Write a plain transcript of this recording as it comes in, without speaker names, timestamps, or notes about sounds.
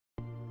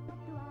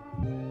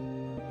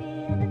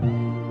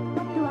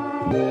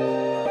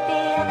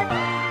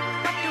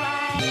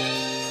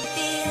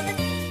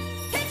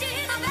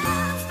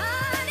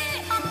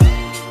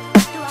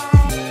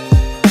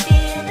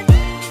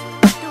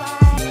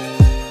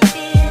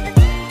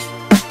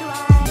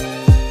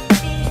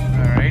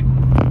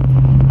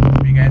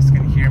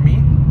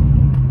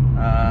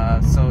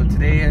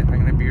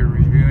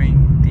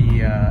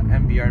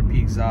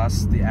MBRP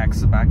exhaust,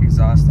 the back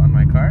exhaust on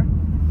my car.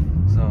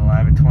 So I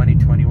have a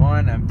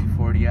 2021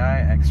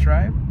 M240i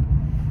X-Drive.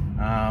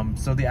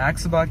 So the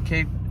Axabot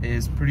kit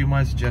is pretty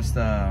much just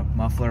a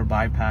muffler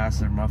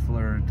bypass or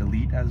muffler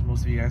delete, as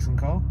most of you guys can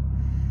call.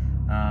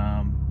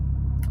 I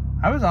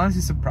was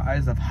honestly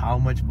surprised of how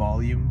much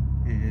volume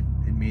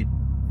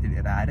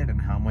it added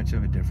and how much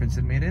of a difference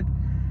it made it.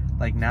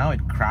 Like now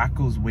it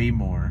crackles way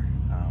more.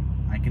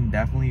 I can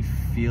definitely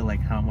feel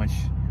like how much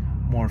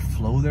more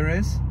flow there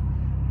is.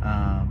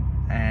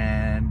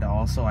 And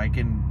also I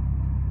can,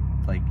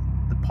 like,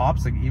 the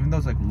pops, like, even though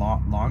it's like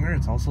longer,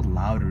 it's also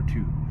louder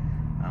too.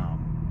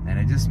 And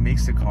it just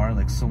makes the car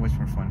like so much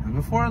more fun. Because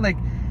before, like,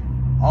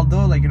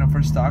 although, like, you know,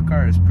 for stock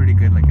car it's pretty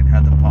good, like it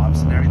had the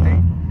pops and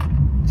everything,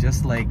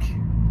 just like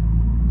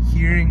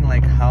hearing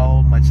like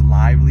how much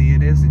lively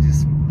it is, it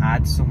just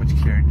adds so much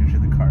character to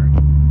the car.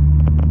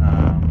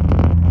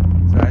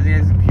 So as you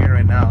guys can hear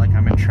right now, like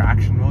I'm in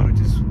traction mode,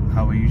 which is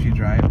how I usually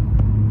drive.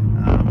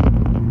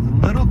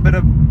 A little bit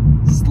of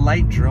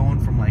slight drone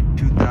from like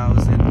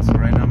 2000, so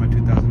right now I'm at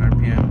 2000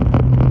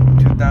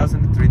 RPM.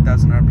 2000 to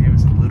 3000 RPM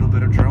is a little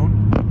bit of drone.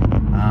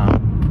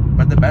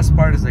 But the best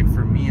part is, like,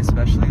 for me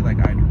especially, like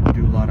I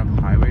do a lot of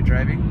highway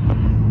driving,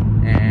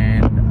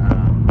 and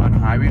on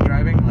highway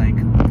driving, like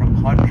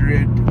from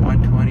 100 to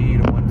 120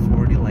 to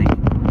 140, like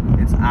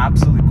it's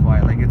absolutely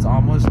quiet. Like it's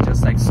almost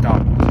just like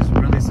stop, which is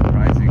really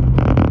surprising.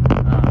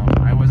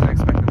 I wasn't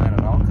expecting that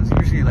at all, because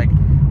usually, like,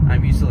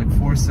 I'm used to like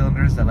 4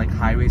 cylinders at like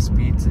highway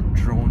speeds and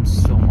drones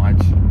so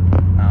much.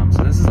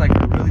 So this is like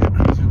a really good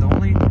cruiser. The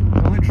only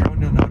drone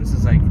you'll notice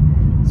is, like,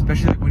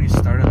 especially like when you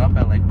start it up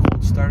at like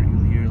cold start,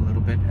 you'll hear a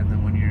little bit, and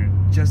then when you're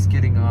just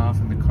getting off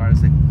and the car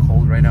is like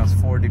cold. Right now it's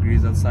 4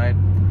 degrees outside,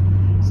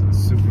 so it's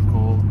super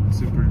cold,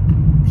 super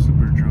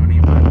drony,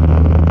 but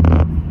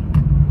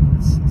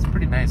it's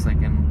pretty nice.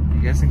 Like, and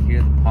you guys can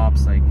hear the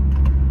pops. Like,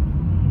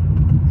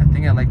 I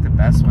think I like the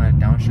best when I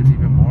downshift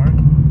even more.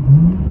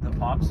 The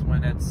pops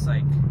when it's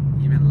like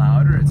even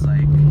louder, it's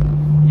like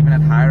even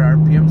at higher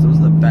RPMs, those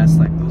are the best.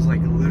 Like those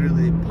like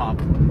literally pop.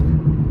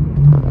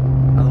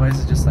 Otherwise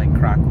it just like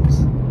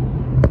crackles.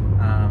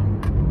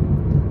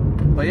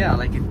 But yeah,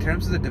 like in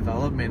terms of the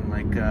development,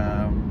 like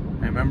I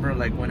remember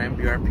like when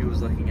MBRP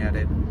was looking at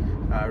it,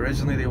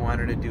 originally they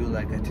wanted to do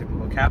like a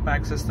typical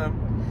catback system,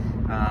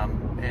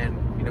 and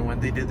you know, when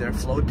they did their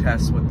flow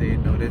tests, what they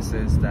noticed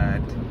is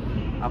that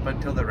up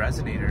until the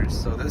resonators,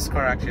 so this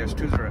car actually has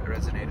 2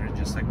 resonators,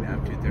 just like the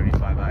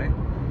M235i.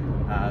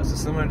 So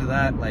similar to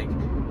that, like,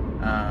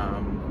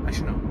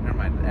 actually no, never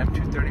mind, the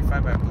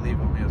M235 I believe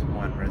only has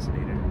 1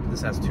 resonator.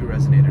 This has 2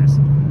 resonators.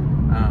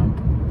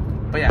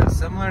 But yeah,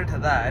 similar to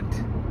that,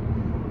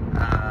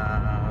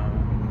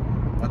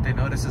 what they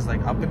noticed is,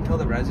 like, up until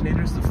the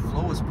resonators, the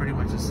flow is pretty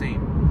much the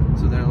same.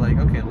 So they're like,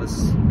 okay,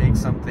 let's make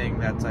something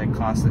that's like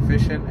cost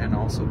efficient and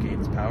also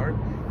gains power,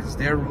 because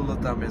their rule of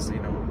thumb is, you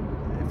know,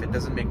 if it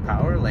doesn't make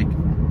power, like,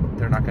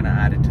 they're not going to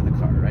add it to the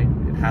car, right?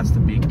 It has to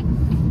make,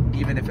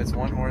 even if it's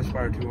 1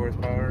 horsepower, 2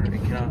 horsepower,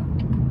 it cannot,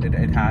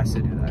 it has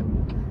to do that.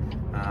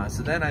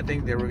 So then I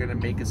think they were going to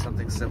make it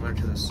something similar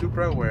to the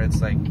Supra, where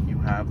it's like you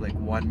have like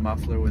 1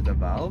 muffler with a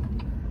valve.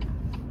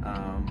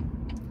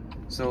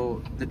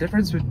 So the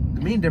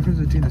main difference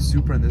between the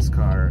Supra and this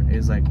car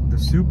is, like, the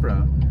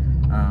Supra,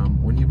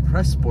 when you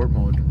press sport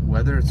mode,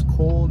 whether it's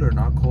cold or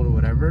not cold or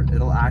whatever,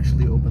 it'll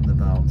actually open the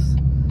valves.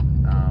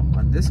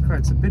 On this car,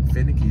 it's a bit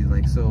finicky.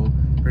 Like, so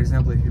for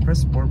example, if you press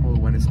sport mode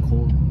when it's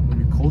cold, when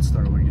you cold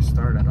start, when you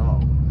start at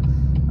all,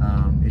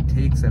 it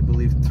takes, I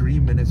believe, 3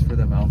 minutes for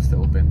the valves to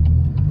open.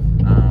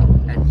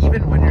 And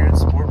even when you're in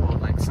sport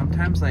mode, like,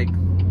 sometimes, like,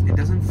 it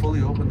doesn't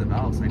fully open the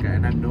valves. Like,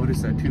 and I've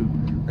noticed that too.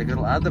 Like,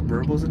 it'll add the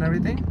burbles and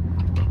everything,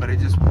 but it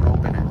just won't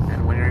open it.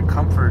 And when you're in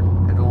comfort,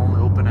 it'll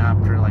only open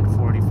after like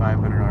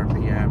 4,500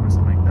 RPM or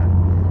something like that.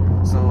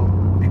 So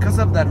because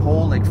of that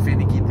whole like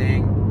finicky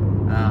thing,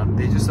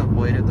 they just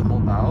avoided the whole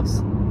valves.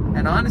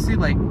 And honestly,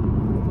 like,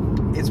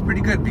 it's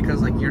pretty good,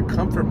 because like your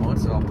comfort mode,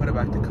 so I'll put it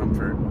back to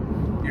comfort.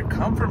 Your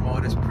comfort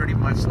mode is pretty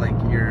much like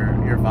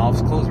your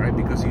valves close, right?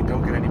 Because you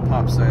don't get any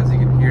pops. So as you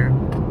can hear,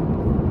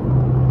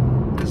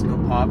 there's no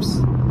pops.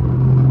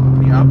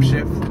 The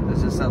upshift,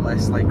 there's just a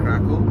slight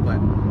crackle, but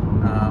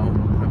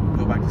if we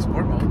go back to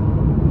sport mode,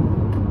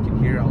 you can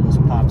hear all those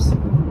pops.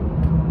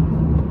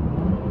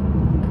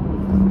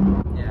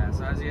 Yeah,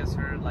 so as you guys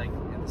heard, like,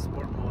 in the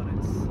sport mode,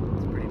 it's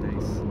pretty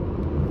nice.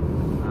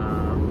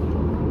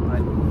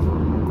 But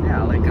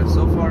yeah, like,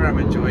 so far I'm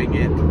enjoying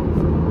it.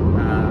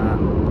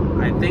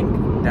 I think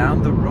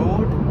down the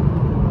road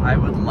I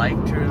would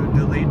like to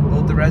delete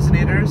both the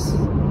resonators.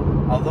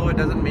 Although it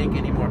doesn't make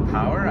any more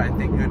power, I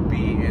think it would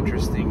be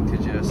interesting to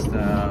just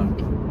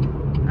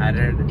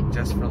added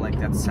just for like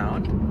that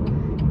sound.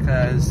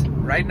 Because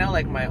right now,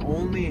 like my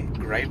only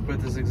gripe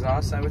with this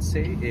exhaust, I would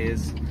say,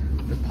 is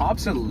the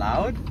pops are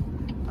loud.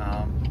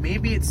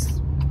 Maybe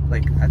it's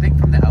like, I think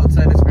from the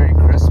outside it's very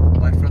crisp,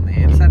 but from the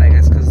inside, I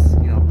guess because,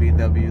 you know,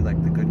 BMW,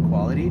 like the good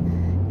quality,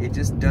 it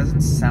just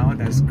doesn't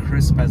sound as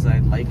crisp as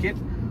I'd like it,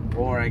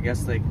 or I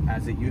guess like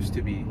as it used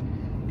to be.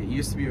 It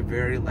used to be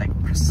very like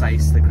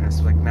precise, the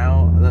crisp. Like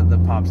now, the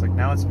pops, like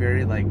now it's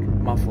very like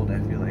muffled, I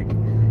feel like.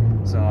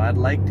 So I'd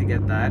like to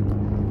get that.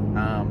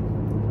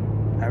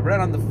 I read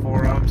on the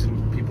forums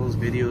and people's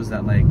videos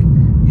that like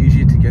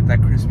usually to get that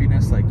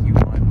crispiness, like you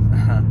want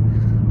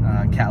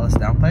catless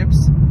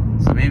downpipes.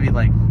 So maybe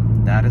like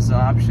that is the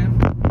option.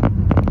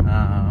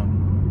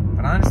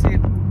 But honestly,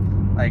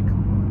 like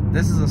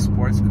this is a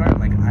sports car.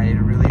 Like I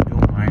really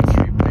don't mind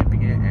straight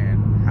piping it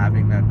and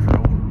having that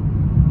drone.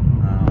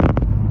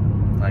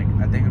 Like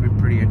I think it'd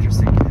be pretty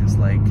interesting to just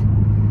like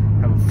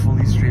have a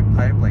fully straight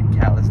pipe, like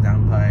catless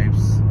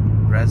downpipes,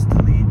 res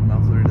delete,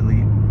 muffler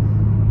delete.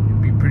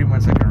 It'd be pretty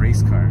much like a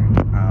race car.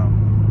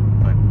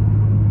 But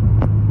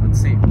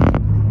let's see.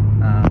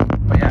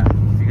 But yeah,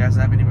 if you guys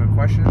have any more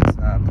questions,